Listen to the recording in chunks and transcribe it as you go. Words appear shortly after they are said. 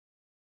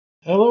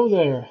Hello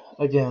there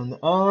again.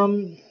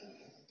 Been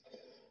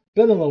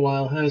a little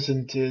while,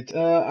 hasn't it?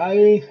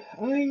 I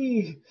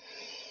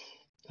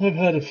have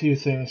had a few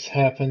things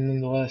happen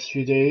in the last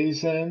few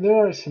days, and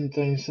there are some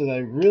things that I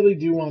really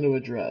do want to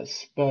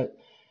address. But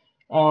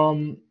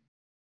um,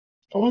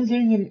 one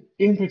thing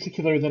in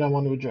particular that I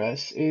want to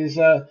address is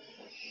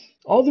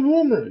all the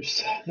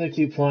rumors that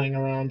keep flying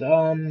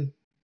around.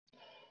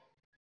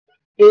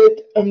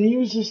 It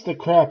amuses the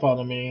crap out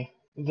of me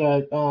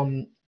that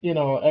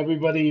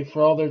everybody,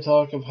 for all their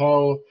talk of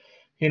how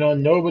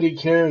nobody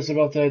cares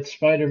about that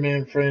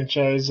Spider-Man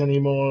franchise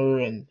anymore,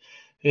 and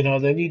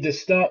they need to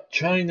stop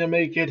trying to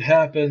make it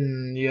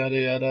happen, yada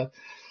yada.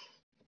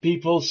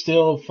 People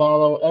still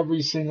follow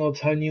every single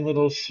tiny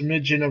little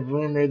smidgen of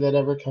rumor that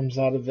ever comes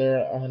out of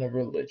there on a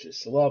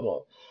religious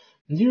level,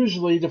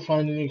 usually to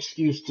find an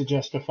excuse to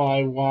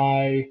justify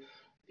why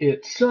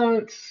it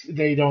sucks,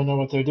 they don't know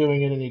what they're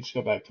doing, and it needs to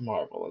go back to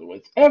Marvel. And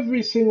with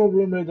every single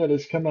rumor that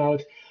has come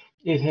out,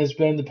 it has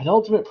been the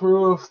penultimate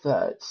proof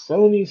that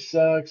Sony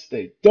sucks,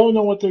 they don't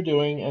know what they're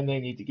doing, and they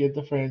need to give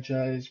the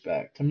franchise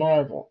back to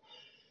Marvel.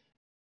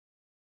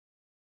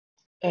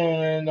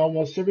 And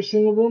almost every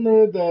single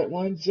rumor that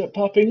winds up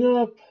popping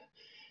up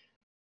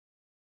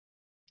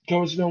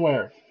goes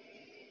nowhere.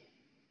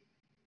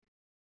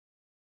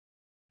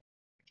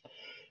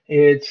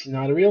 It's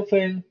not a real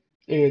thing.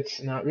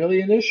 It's not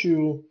really an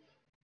issue.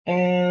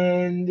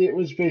 And it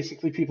was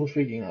basically people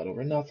freaking out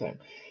over nothing.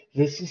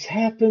 This has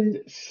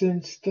happened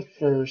since the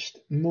first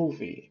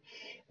movie.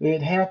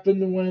 It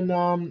happened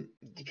when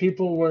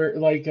people were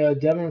like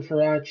Devin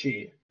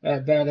Faraci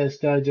at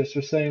Badass Digest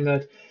was saying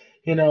that,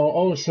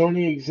 oh,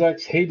 Sony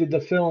execs hated the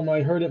film.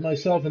 I heard it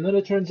myself, and then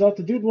it turns out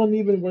the dude wasn't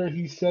even where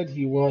he said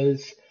he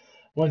was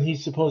when he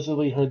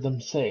supposedly heard them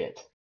say it.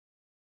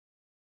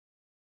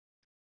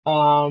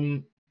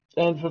 Um,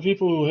 and for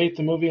people who hate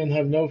the movie and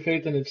have no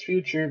faith in its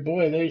future,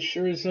 boy, they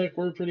sure as heck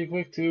were pretty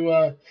quick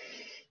to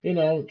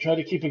try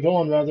to keep it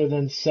going rather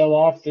than sell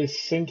off this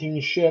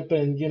sinking ship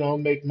and,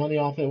 make money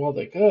off it while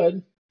they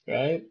could.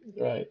 Right?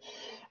 Right.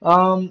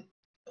 Um,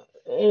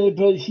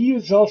 but he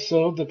is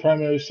also the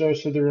primary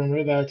source of the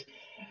rumor that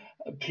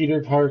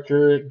Peter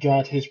Parker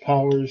got his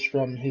powers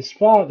from his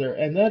father.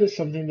 And that is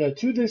something that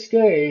to this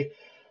day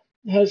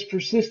has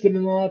persisted,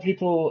 and a lot of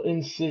people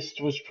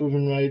insist was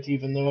proven right,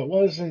 even though it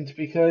wasn't,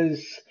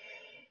 because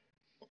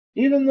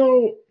even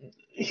though,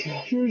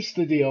 here's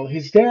the deal,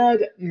 his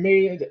dad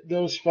made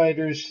those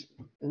fighters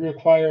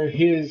require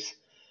his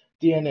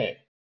DNA.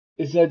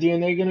 Is that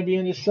DNA going to be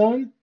in his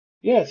son?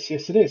 Yes,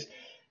 yes, it is.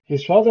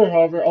 His father,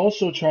 however,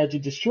 also tried to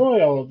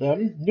destroy all of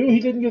them. Knew he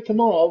didn't get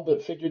them all,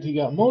 but figured he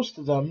got most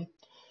of them.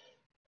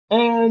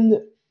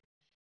 And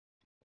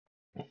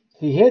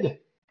he hid,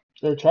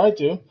 or tried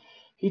to.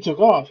 He took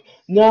off.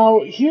 Now,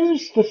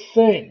 here's the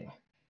thing.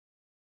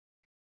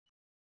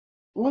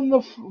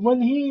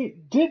 When he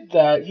did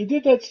that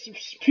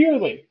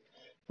purely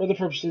for the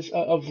purposes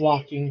of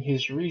locking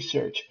his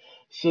research,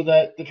 so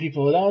that the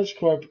people at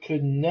Oscorp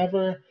could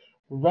never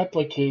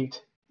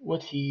replicate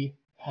what he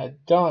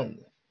had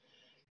done.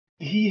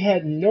 He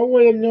had no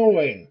way of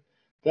knowing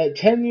that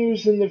 10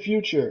 years in the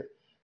future,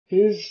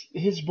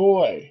 his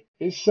boy,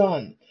 his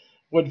son,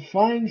 would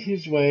find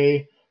his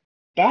way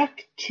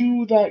back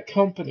to that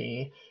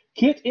company,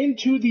 get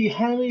into the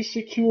highly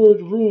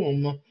secured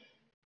room,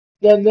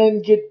 and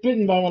then get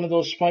bitten by one of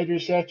those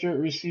spiders after it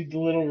received a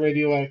little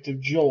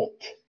radioactive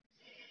jolt.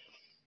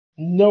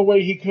 No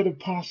way he could have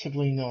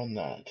possibly known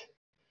that.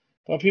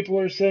 But people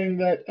are saying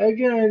that,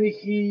 again,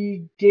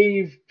 he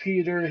gave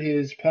Peter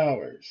his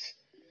powers.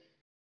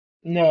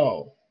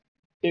 No,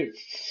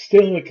 it's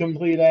still a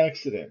complete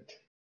accident.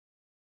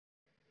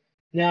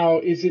 Now,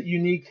 is it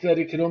unique that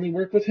it could only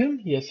work with him?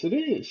 Yes, it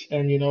is.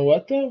 And you know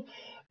what, though?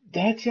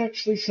 That's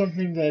actually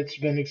something that's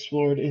been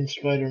explored in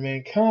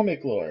Spider-Man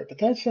comic lore, but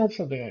that's not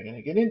something I'm going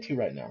to get into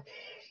right now.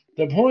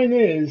 The point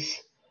is,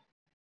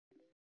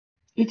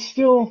 it's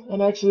still an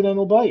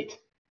accidental bite.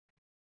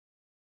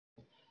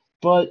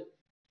 But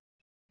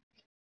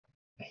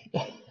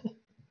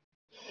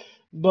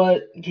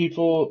but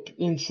people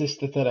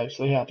insist that that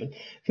actually happened.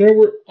 There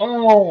were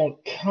all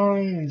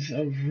kinds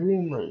of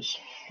rumors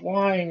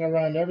flying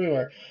around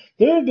everywhere.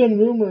 There have been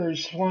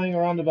rumors flying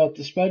around about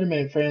the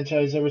Spider-Man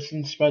franchise ever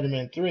since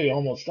Spider-Man 3,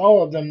 almost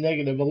all of them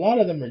negative, a lot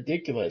of them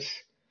ridiculous,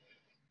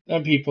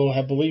 and people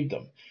have believed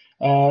them.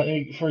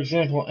 For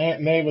example,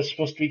 Aunt May was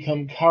supposed to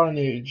become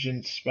Carnage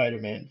in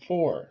Spider-Man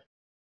 4,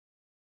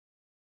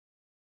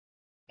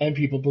 and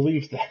people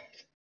believed that.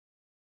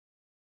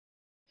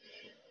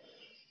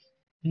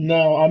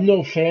 No, I'm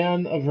no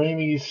fan of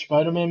Raimi's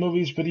Spider-Man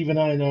movies, but even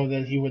I know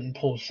that he wouldn't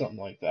pull something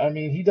like that. I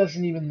mean, he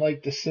doesn't even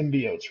like the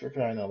symbiotes for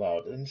crying out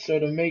loud. And so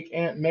to make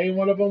Aunt May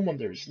one of them when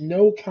there's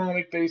no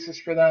comic basis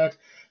for that,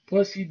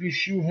 plus he'd be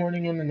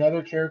shoehorning in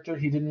another character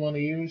he didn't want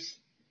to use,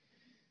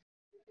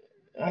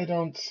 I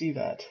don't see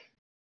that.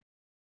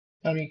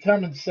 I mean,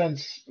 common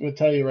sense would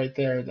tell you right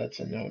there that's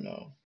a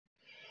no-no.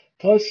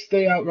 Plus,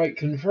 they outright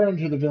confirmed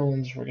who the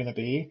villains were going to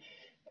be,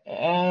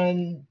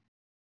 and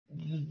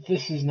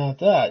this is not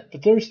that.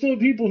 But there are still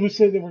people who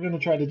say they were going to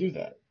try to do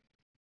that.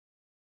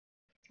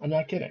 I'm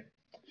not kidding.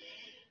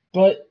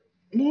 But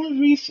more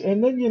recent,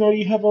 and then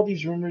you have all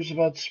these rumors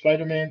about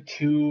Spider-Man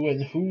 2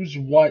 and who's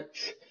what,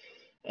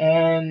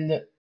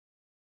 and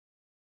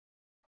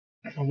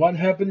what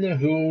happened to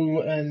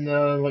who, and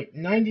like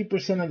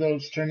 90% of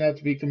those turned out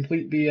to be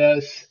complete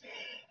BS.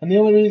 And the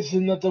only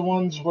reason that the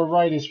ones were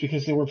right is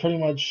because they were pretty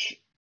much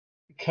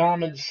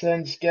common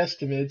sense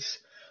guesstimates,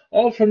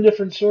 all from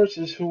different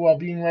sources who, while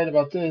being right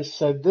about this,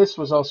 said this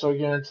was also a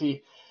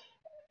guarantee,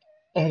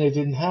 and it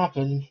didn't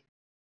happen.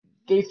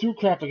 They threw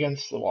crap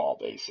against the wall,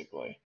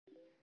 basically,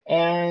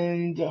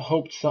 and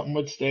hoped something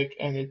would stick,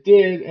 and it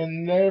did,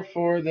 and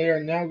therefore they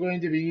are now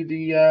going to be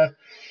the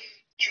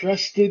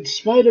trusted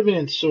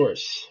Spider-Man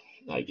source,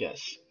 I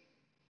guess.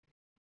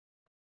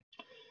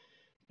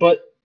 But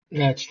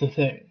that's the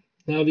thing.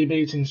 Now the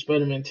Amazing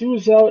Spider-Man 2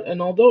 is out,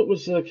 and although it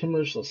was a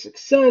commercial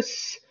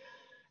success,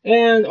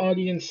 and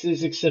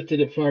audiences accepted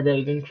it far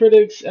better than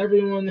critics,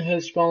 everyone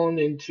has fallen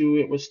into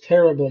it was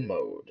terrible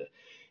mode.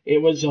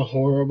 It was a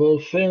horrible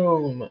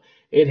film.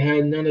 It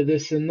had none of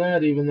this and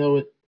that, even though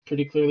it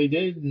pretty clearly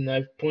did, and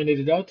I've pointed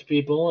it out to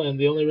people, and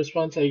the only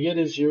response I get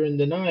is you're in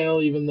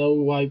denial, even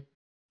though I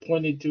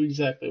pointed to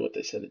exactly what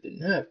they said it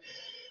didn't have.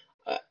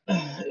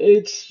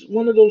 It's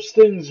one of those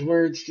things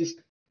where it's just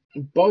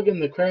bugging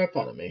the crap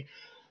out of me.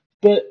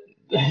 But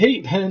the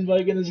hate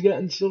bandwagon is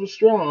getting so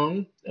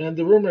strong, and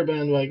the rumor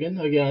bandwagon,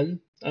 again,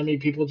 I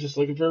mean, people just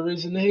looking for a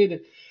reason to hate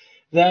it,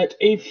 that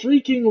a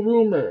freaking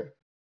rumor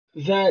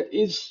that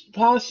is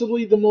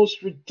possibly the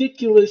most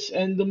ridiculous,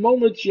 and the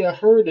moment you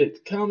heard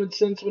it, common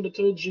sense would have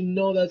told you,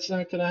 no, that's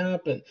not going to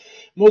happen.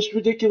 Most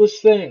ridiculous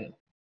thing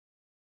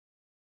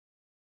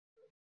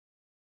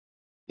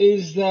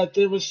is that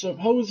there was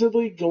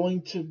supposedly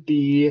going to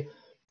be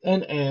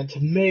an Aunt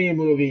May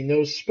movie.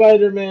 No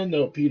Spider-Man,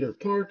 no Peter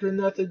Parker,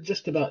 nothing.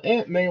 Just about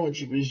Aunt May when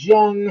she was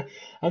young,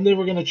 and they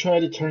were going to try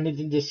to turn it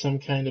into some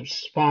kind of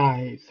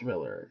spy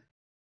thriller.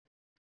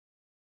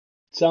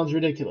 Sounds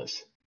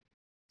ridiculous.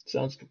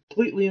 Sounds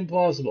completely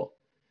implausible.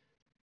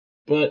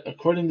 But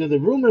according to the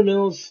rumor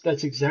mills,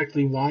 that's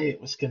exactly why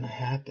it was going to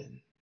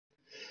happen.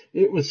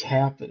 It was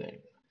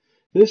happening.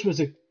 This was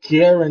a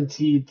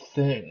guaranteed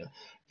thing.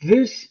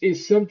 This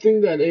is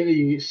something that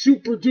a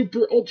super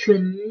duper ultra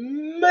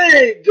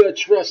mega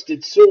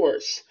trusted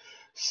source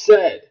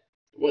said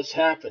was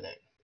happening.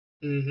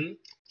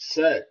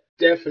 Said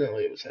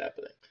definitely it was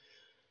happening.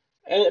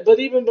 But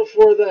even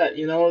before that,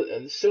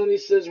 Sony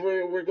says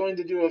we're going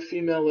to do a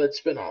female-led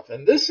spinoff,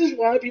 and this is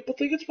why people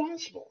think it's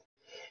possible.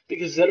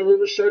 Because then a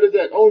rumor started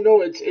that, oh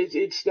no,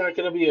 it's not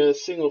going to be a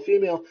single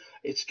female,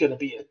 it's going to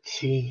be a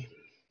team.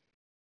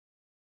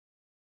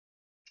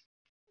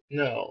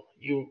 No,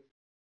 you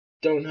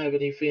don't have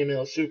any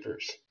female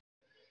supers.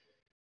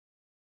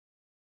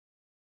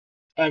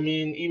 I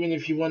mean, even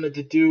if you wanted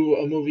to do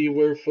a movie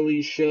where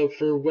Felicia,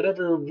 for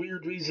whatever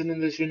weird reason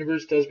in this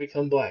universe, does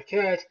become Black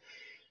Cat,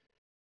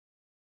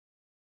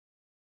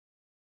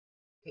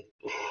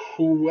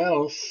 who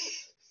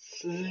else?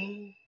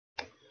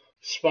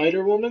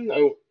 Spider-Woman?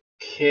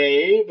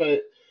 Okay,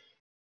 but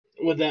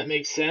would that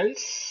make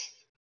sense?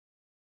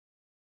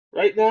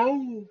 Right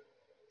now?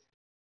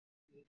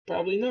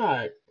 Probably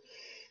not.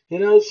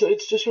 So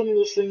it's just one of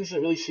those things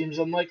that really seems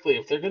unlikely.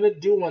 If they're gonna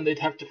do one, they'd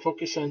have to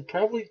focus on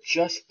probably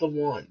just the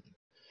one.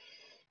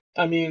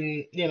 I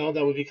mean,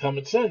 that would be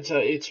common sense.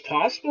 It's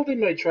possible they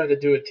might try to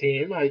do a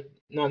team. I'm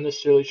not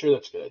necessarily sure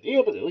that's a good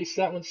idea, but at least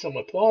that one's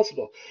somewhat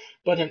plausible.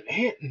 But an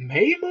Aunt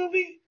May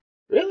movie?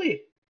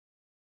 Really?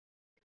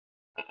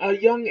 A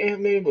young Aunt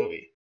May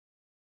movie?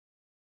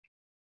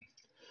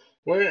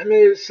 Where Aunt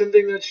May is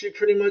something that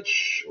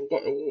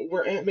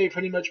where Aunt May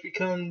pretty much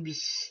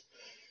becomes,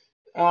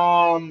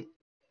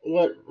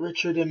 what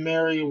Richard and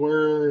Mary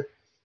were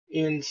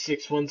in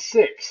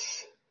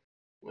 616,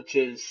 which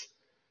is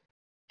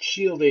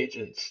SHIELD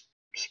agents,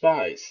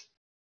 spies,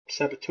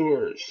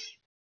 saboteurs.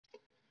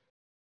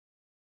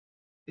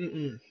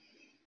 Mm-mm.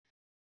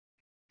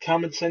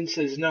 Common sense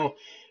says no.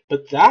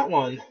 But that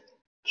one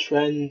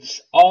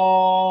trends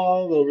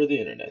all over the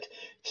internet.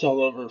 It's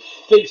all over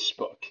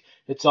Facebook.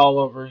 It's all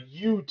over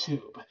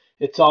YouTube.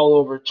 It's all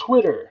over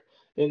Twitter.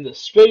 In the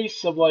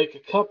space of like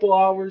a couple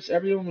hours,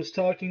 everyone was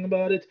talking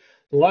about it,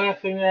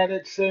 laughing at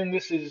it, saying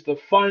this is the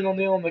final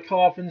nail in the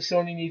coffin.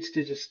 Sony needs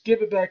to just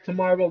give it back to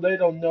Marvel. They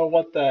don't know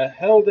what the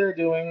hell they're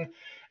doing.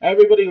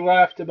 Everybody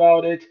laughed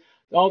about it.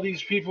 All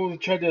these people who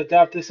tried to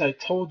adopt this I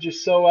told you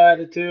so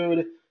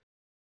attitude.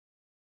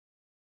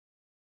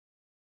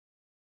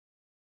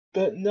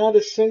 But not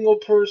a single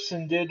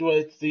person did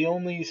what the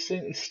only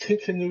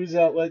stinking news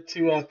outlet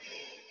to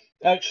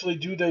actually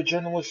do their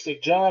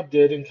journalistic job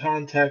did and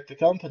contact the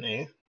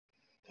company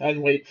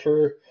and wait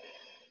for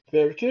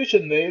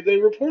verification. They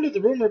reported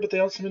the rumor, but they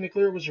also made it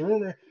clear it was a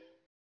rumor.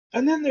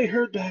 And then they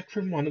heard back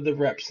from one of the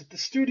reps at the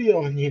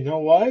studio, and you know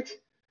what?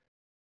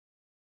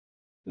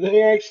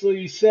 They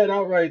actually said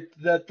outright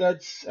that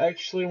that's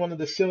actually one of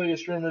the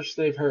silliest rumors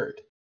they've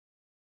heard.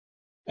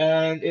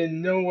 And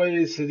in no way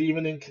is it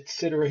even in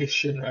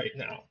consideration right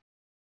now.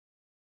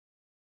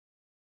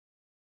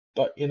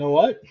 But you know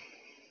what?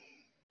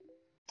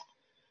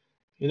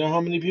 You know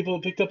how many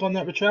people picked up on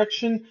that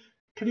retraction?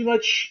 Pretty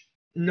much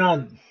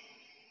none.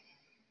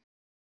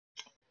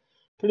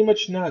 Pretty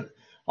much none.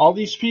 All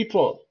these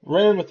people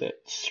ran with it,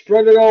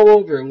 spread it all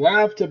over,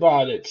 laughed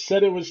about it,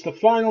 said it was the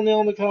final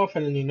nail in the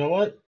coffin, and you know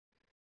what?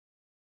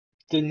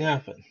 Didn't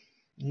happen.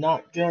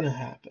 Not gonna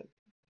happen.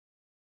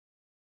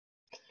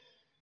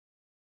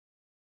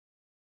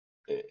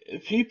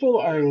 People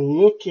are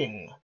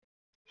looking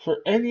for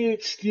any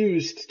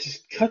excuse to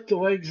just cut the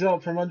legs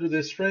out from under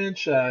this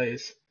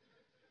franchise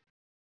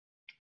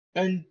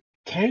and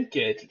tank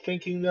it,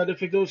 thinking that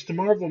if it goes to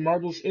Marvel,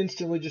 Marvel's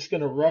instantly just going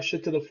to rush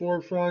it to the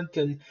forefront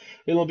and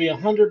it'll be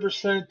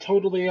 100%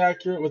 totally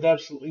accurate with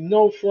absolutely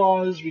no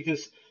flaws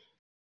because,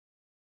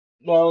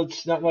 well,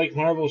 it's not like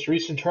Marvel's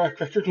recent track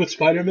record with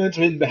Spider-Man's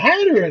been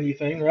bad or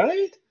anything,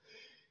 right?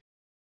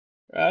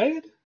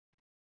 Right?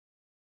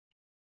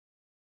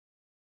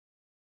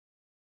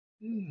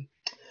 Hmm.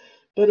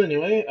 But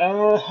anyway,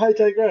 I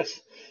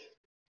digress.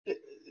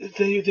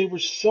 They were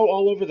so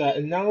all over that,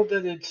 and now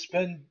that it's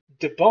been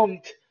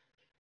debunked,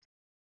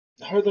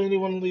 hardly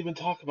anyone will even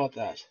talk about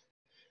that.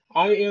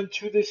 I am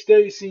to this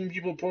day seeing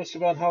people post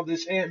about how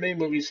this Aunt May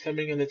movie's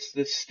coming and it's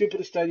the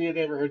stupidest idea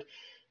they ever heard.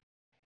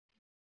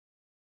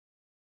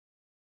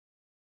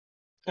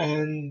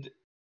 And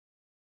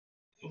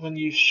when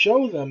you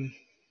show them,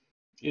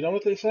 you know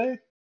what they say?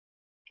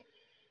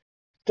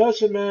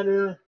 Doesn't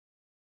matter.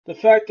 The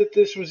fact that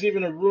this was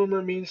even a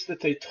rumor means that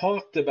they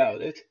talked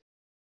about it.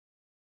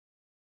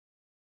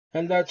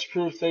 And that's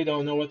proof they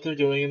don't know what they're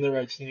doing and the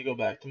rights need to go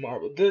back to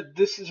Marvel.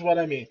 This is what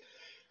I mean.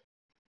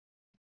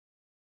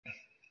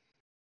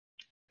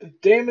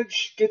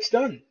 Damage gets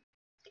done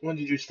when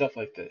you do stuff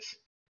like this.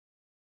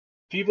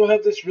 People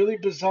have this really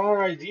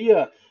bizarre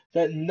idea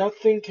that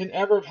nothing can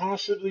ever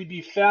possibly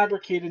be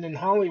fabricated in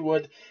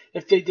Hollywood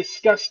if they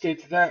discussed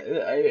it. That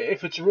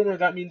if it's a rumor,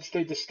 that means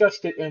they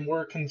discussed it and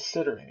were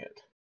considering it.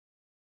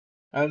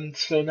 And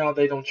so now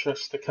they don't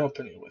trust the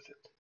company with it.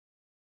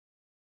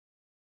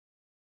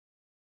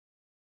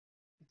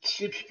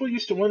 See, people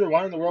used to wonder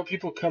why in the world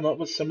people come up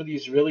with some of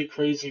these really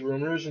crazy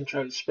rumors and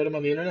try to spread them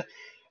on the internet.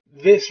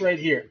 This right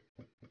here,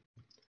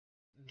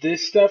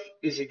 this stuff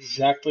is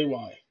exactly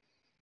why.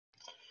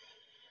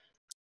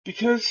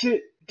 Because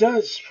it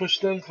does push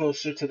them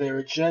closer to their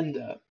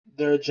agenda.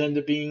 Their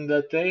agenda being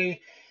that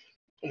they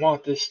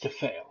want this to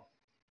fail.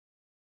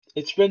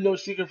 It's been no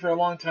secret for a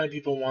long time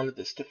people wanted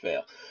this to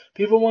fail.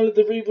 People wanted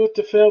the reboot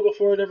to fail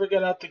before it ever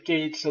got out the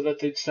gate so that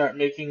they'd start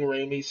making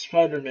Raimi's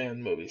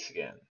Spider-Man movies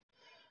again.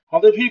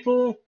 Other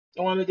people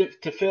wanted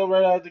it to fail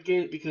right out of the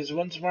gate because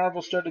once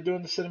Marvel started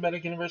doing the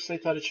cinematic universe, they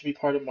thought it should be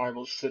part of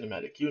Marvel's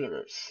cinematic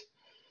universe.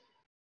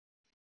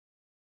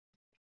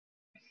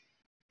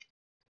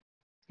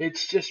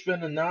 It's just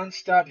been a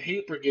non-stop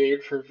hate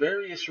brigade for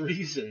various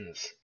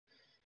reasons,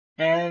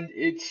 and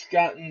it's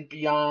gotten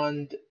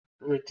beyond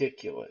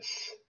ridiculous.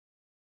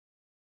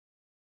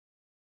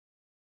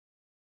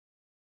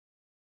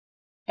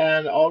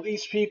 And all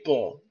these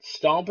people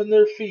stomping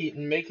their feet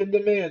and making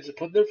demands and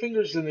putting their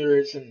fingers in their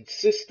ears and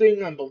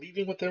insisting on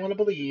believing what they want to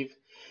believe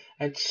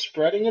and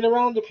spreading it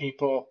around to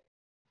people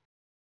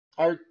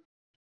are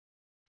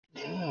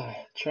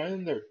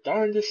trying their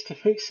darndest to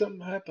make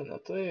something happen. I'll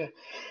tell you,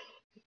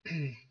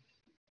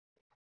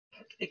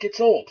 it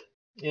gets old.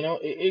 You know,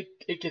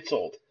 it gets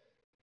old.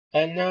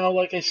 And now,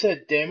 like I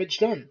said, damage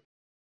done.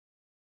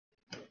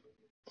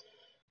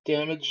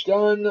 Damage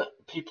done.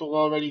 People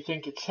already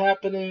think it's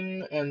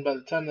happening, and by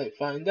the time they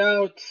find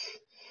out,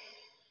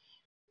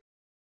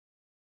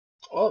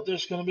 well,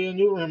 there's going to be a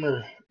new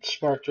rumor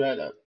sparked right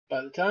up.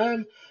 By the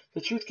time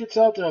the truth gets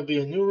out, there'll be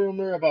a new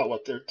rumor about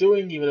what they're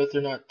doing, even if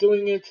they're not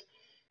doing it.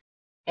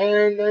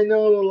 And I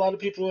know a lot of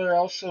people are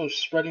also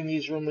spreading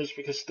these rumors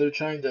because they're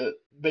trying to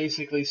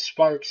basically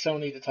spark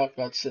Sony to talk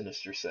about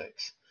Sinister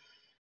Six.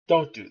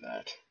 Don't do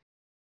that.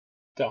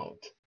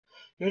 Don't.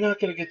 You're not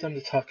going to get them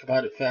to talk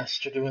about it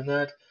faster doing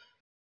that.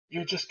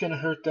 You're just going to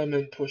hurt them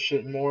and push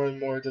it more and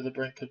more to the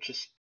brink of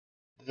just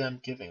them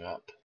giving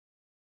up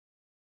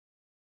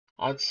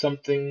on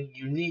something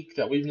unique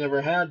that we've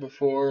never had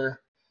before,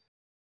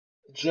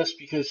 just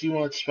because you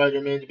want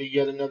Spider-Man to be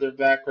yet another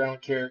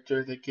background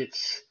character that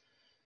gets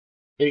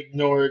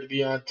ignored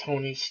beyond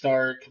Tony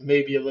Stark,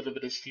 maybe a little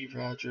bit of Steve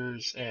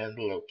Rogers and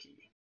Loki.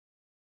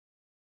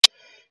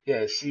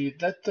 Yeah, see,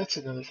 that's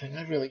another thing.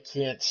 I really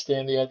can't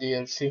stand the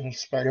idea of seeing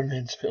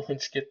Spider-Man's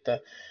villains get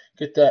the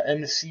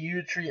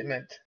MCU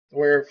treatment,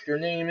 where if your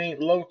name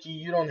ain't Loki,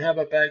 you don't have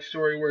a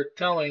backstory worth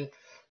telling,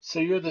 so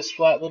you're this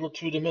flat little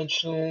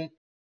two-dimensional,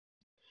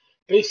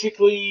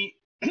 basically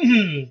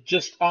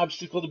just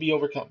obstacle to be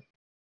overcome.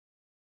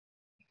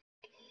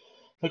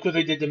 Look what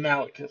they did to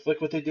Malekith. Look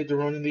what they did to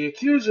Ronan the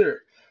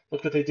Accuser.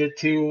 Look what they did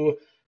to,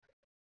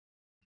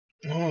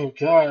 oh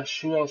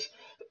gosh, who else?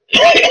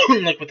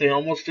 Look what they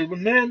almost did with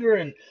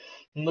Mandarin.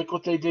 And look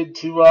what they did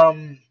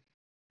to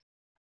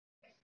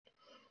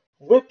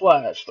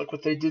Whiplash. Look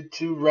what they did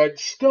to Red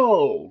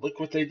Skull. Look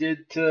what they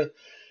did to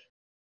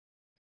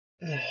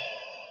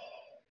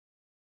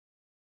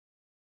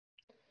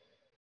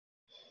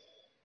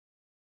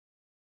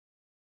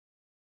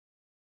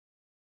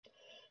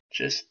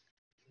Just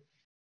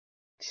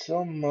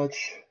so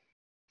much.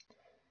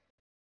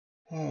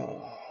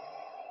 Oh.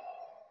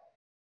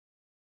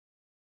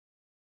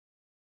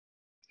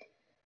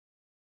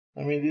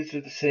 I mean, these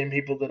are the same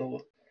people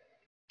that'll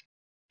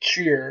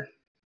cheer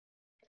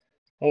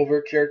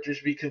over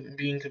characters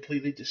being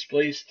completely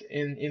displaced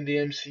in the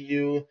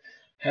MCU,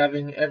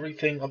 having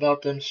everything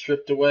about them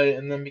stripped away,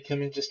 and then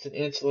becoming just an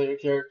ancillary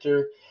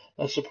character,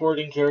 a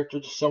supporting character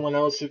to someone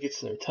else who gets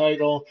their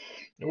title.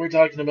 And we're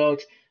talking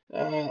about,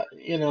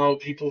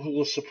 people who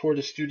will support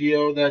a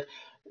studio that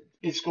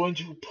is going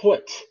to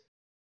put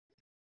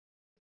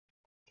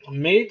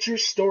major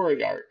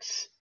story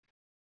arcs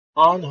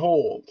on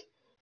hold,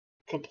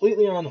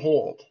 completely on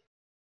hold,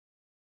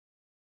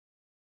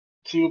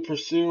 to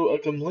pursue a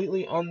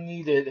completely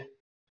unneeded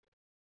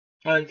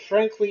and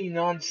frankly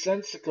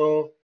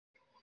nonsensical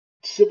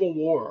Civil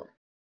War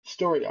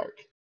story arc.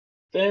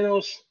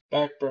 Thanos,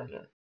 back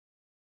burner.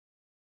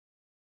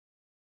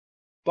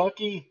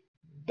 Bucky,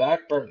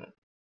 back burner.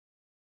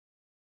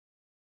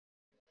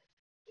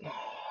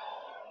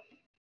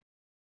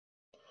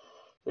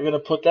 We're going to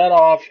put that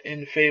off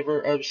in favor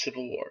of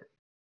Civil War.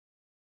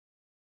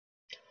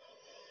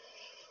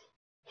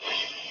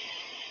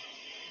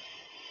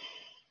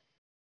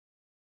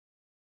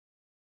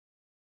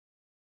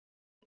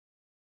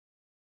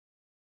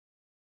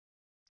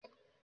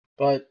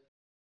 But,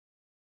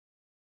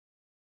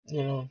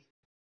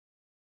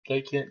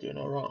 they can't do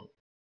no wrong.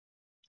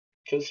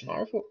 Because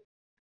Marvel.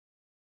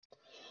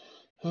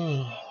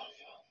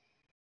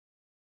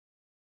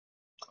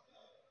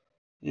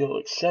 You'll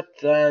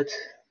accept that,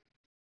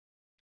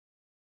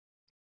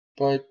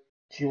 but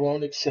you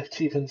won't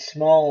accept even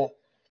small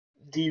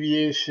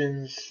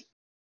deviations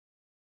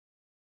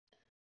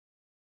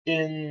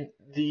in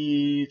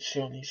the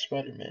Sony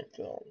Spider-Man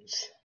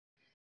films.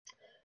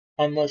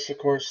 Unless, of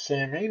course,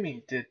 Sam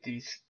Raimi did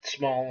these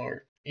small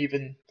or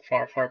even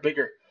far, far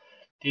bigger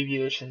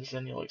deviations,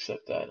 then you'll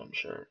accept that, I'm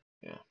sure.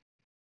 Yeah.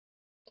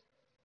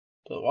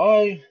 But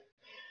why?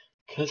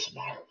 Because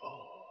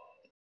Marvel.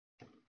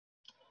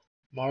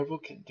 Marvel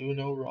can do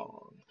no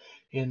wrong.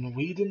 In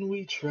Whedon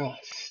we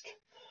trust.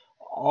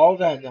 All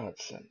that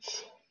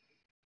nonsense.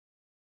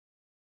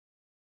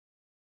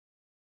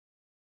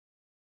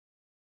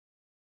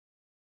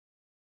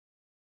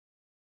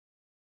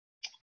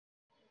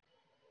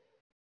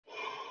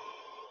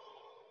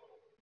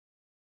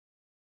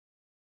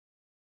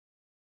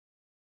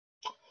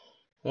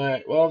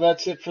 Alright, well,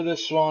 that's it for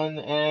this one,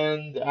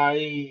 and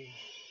I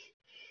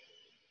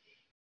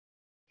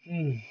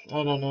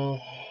don't know.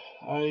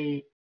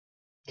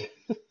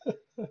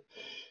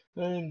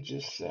 I'm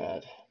just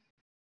sad.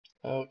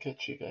 I'll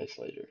catch you guys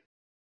later.